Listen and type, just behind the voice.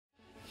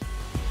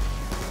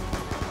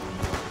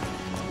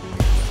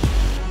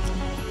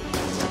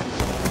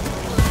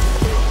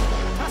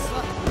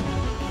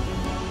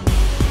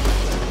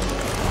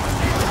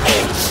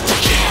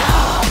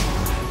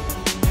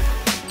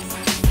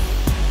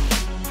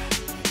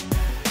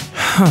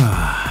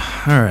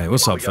Alright,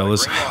 what's up,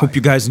 fellas? Hope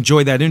you guys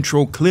enjoyed that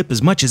intro clip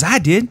as much as I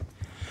did.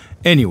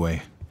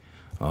 Anyway,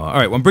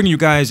 alright, well, I'm bringing you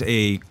guys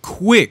a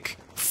quick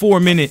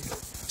 4-minute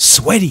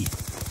sweaty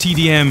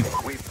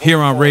TDM here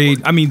on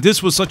Raid. I mean,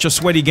 this was such a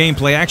sweaty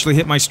gameplay. I actually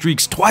hit my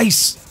streaks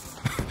twice.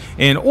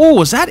 And, oh,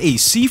 was that a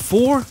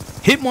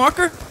C4 hit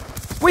marker?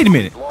 Wait a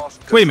minute.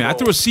 Wait a minute, I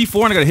threw a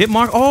C4 and I got a hit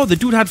mark? Oh, the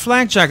dude had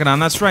flak jacket on,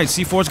 that's right.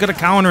 C4's got a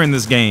counter in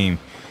this game.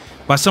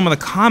 By some of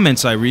the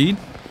comments I read,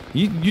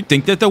 you'd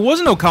think that there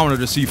was no counter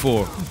to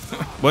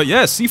C4. But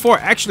yes, C4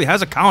 actually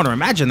has a counter.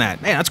 Imagine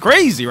that. Man, that's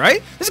crazy,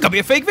 right? This is gonna be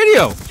a fake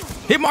video.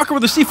 Hit marker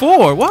with a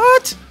C4.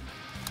 What?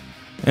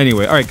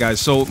 Anyway, alright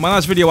guys, so my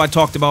last video I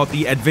talked about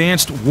the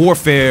Advanced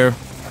Warfare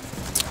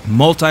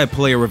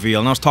multiplayer reveal.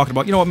 And I was talking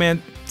about, you know what,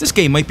 man? This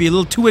game might be a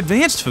little too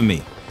advanced for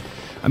me.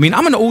 I mean,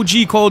 I'm an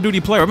OG Call of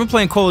Duty player. I've been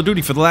playing Call of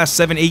Duty for the last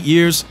 7-8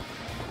 years.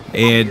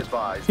 And,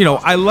 you know,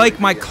 I like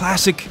my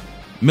classic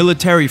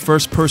military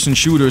first-person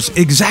shooters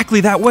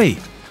exactly that way.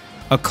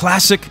 A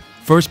classic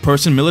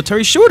first-person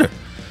military shooter.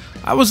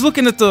 I was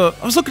looking at the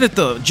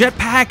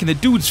jetpack and the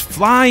dudes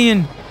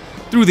flying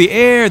through the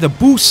air, the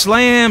boost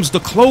slams, the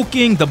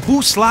cloaking, the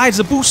boost slides,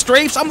 the boost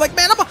strafes. I'm like,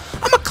 man,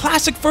 I'm a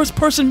classic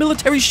first-person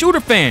military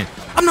shooter fan.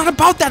 I'm not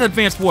about that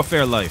Advanced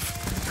Warfare life.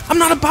 I'm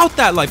not about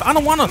that life. I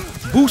don't want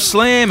to boost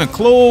slam and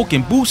cloak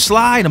and boost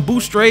slide and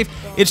boost strafe.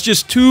 It's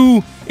just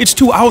too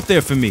out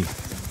there for me.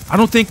 I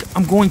don't think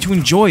I'm going to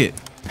enjoy it.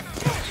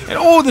 And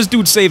oh, this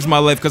dude saves my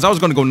life because I was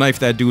going to go knife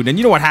that dude. And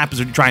you know what happens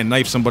when you try and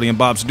knife somebody in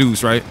Bob's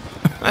Deuce, right?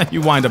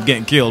 You wind up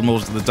getting killed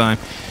most of the time.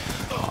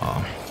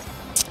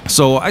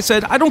 So I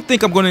said, I don't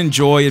think I'm going to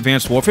enjoy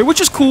Advanced Warfare,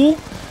 which is cool.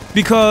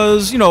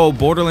 Because, you know,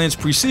 Borderlands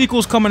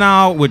pre-sequel's coming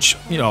out, which,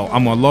 you know,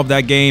 I'm gonna love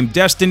that game.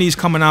 Destiny's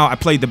coming out. I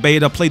played the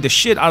beta, played the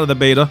shit out of the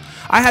beta.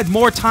 I had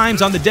more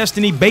times on the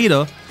Destiny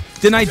beta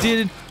than I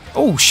did...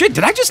 Oh, shit,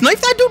 did I just knife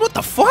that dude? What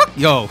the fuck?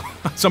 Yo,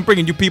 so I'm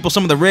bringing you people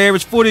some of the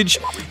rarest footage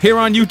here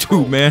on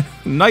YouTube, man.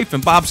 Knife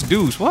and Bob's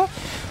Deuce, what?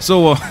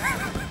 So,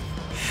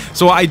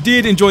 so I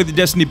did enjoy the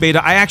Destiny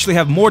beta. I actually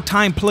have more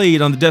time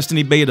played on the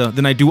Destiny beta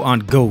than I do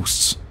on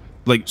Ghosts.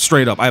 Like,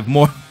 straight up, I have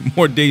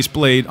more days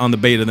played on the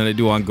beta than I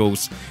do on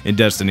Ghosts in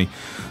Destiny.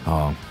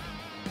 So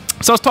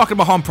I was talking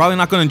about how I'm probably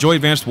not going to enjoy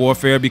Advanced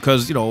Warfare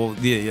because, you know,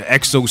 the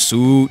EXO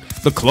suit,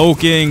 the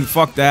cloaking,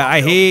 fuck that.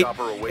 I hate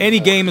any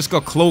game that's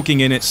got cloaking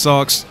in it,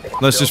 sucks.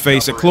 Let's just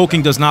face it,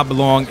 cloaking does not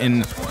belong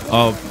in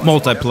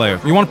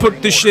multiplayer. You want to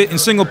put this shit in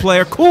single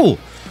player? Cool.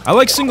 I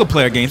like single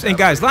player games. And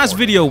guys, last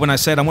video when I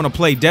said I want to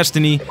play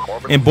Destiny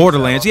and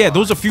Borderlands, yeah,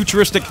 those are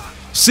futuristic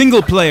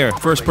single-player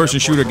first-person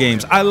shooter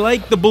games. I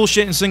like the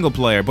bullshit in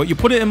single-player, but you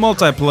put it in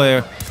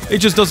multiplayer, it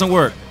just doesn't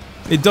work.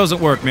 It doesn't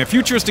work, man.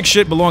 Futuristic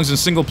shit belongs in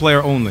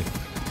single-player only.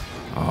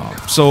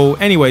 So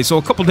anyway, so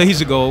a couple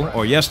days ago,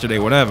 or yesterday,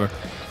 whatever,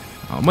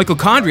 Michael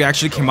Condrey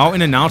actually came out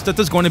and announced that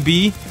there's going to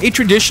be a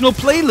traditional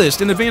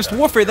playlist in Advanced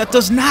Warfare that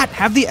does not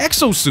have the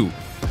exosuit.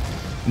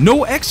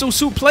 No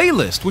exosuit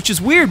playlist, which is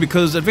weird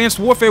because Advanced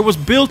Warfare was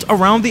built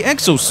around the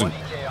exosuit,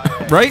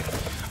 right?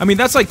 I mean,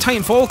 that's like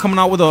Titanfall coming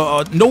out with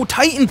a no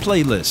Titan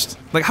playlist.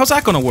 Like, how's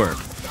that gonna work?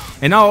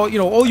 And now, you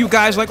know, all you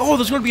guys like, oh,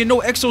 there's gonna be a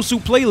no exosuit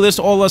playlist.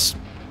 All us,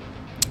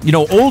 you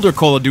know, older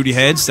Call of Duty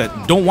heads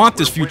that don't want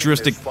this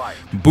futuristic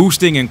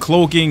boosting and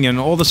cloaking and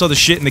all this other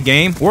shit in the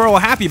game. We're all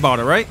happy about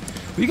it, right?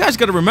 But you guys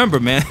gotta remember,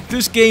 man,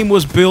 this game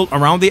was built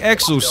around the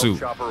exosuit.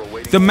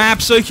 The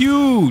maps are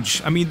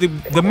huge. I mean,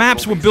 the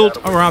maps were built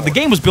around, the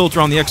game was built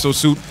around the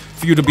exosuit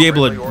for you to be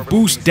able to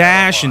boost,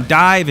 dash, and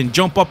dive, and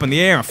jump up in the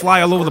air and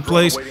fly all over the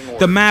place.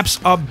 The maps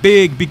are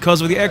big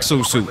because of the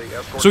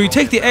exosuit. So you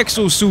take the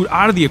exosuit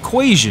out of the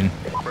equation,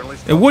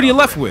 and what are you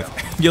left with?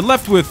 You're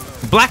left with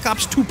Black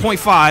Ops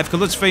 2.5,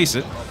 because let's face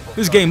it,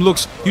 this game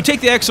looks... You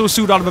take the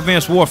exosuit out of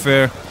Advanced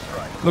Warfare,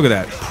 look at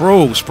that.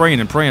 Pro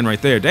spraying and praying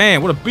right there.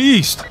 Damn, what a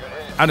beast.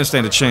 I didn't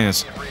stand a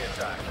chance.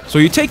 So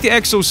you take the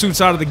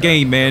exosuits out of the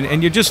game, man,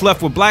 and you're just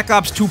left with Black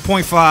Ops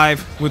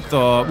 2.5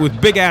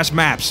 with big-ass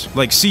maps,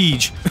 like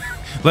Siege.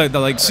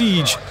 like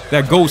Siege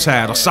that Ghost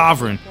had, or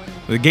Sovereign,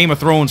 the Game of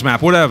Thrones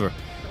map, whatever.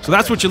 So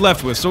that's what you're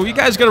left with. So you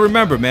guys gotta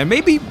remember, man,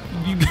 maybe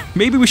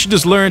we should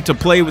just learn to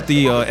play with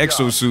the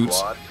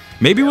exosuits.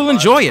 Maybe we'll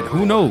enjoy it,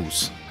 who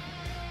knows?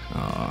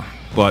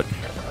 But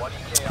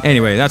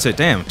anyway, that's it.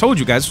 Damn, told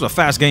you guys, this was a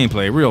fast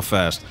gameplay, real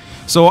fast.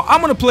 So I'm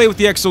gonna play with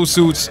the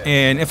exosuits,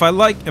 and if I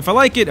like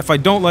it, if I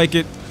don't like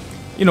it,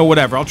 you know,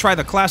 whatever. I'll try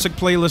the classic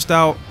playlist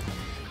out.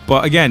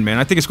 But again, man,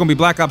 I think it's going to be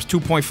Black Ops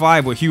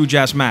 2.5 with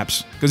huge-ass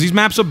maps. Because these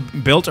maps are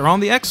built around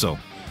the EXO.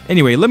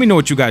 Anyway, let me know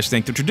what you guys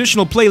think. The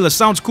traditional playlist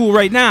sounds cool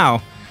right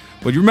now.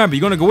 But you remember,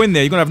 you're going to go in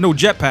there, you're going to have no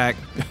jetpack.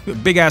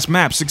 Big-ass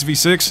map,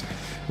 6v6.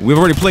 We've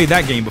already played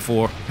that game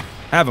before.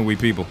 Haven't we,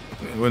 people?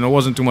 When it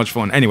wasn't too much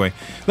fun. Anyway,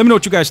 let me know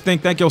what you guys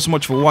think. Thank you all so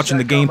much for watching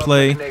the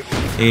gameplay.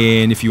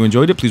 And if you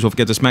enjoyed it, please don't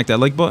forget to smack that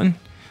like button.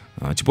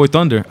 It's your boy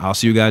Thunder. I'll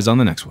see you guys on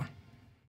the next one.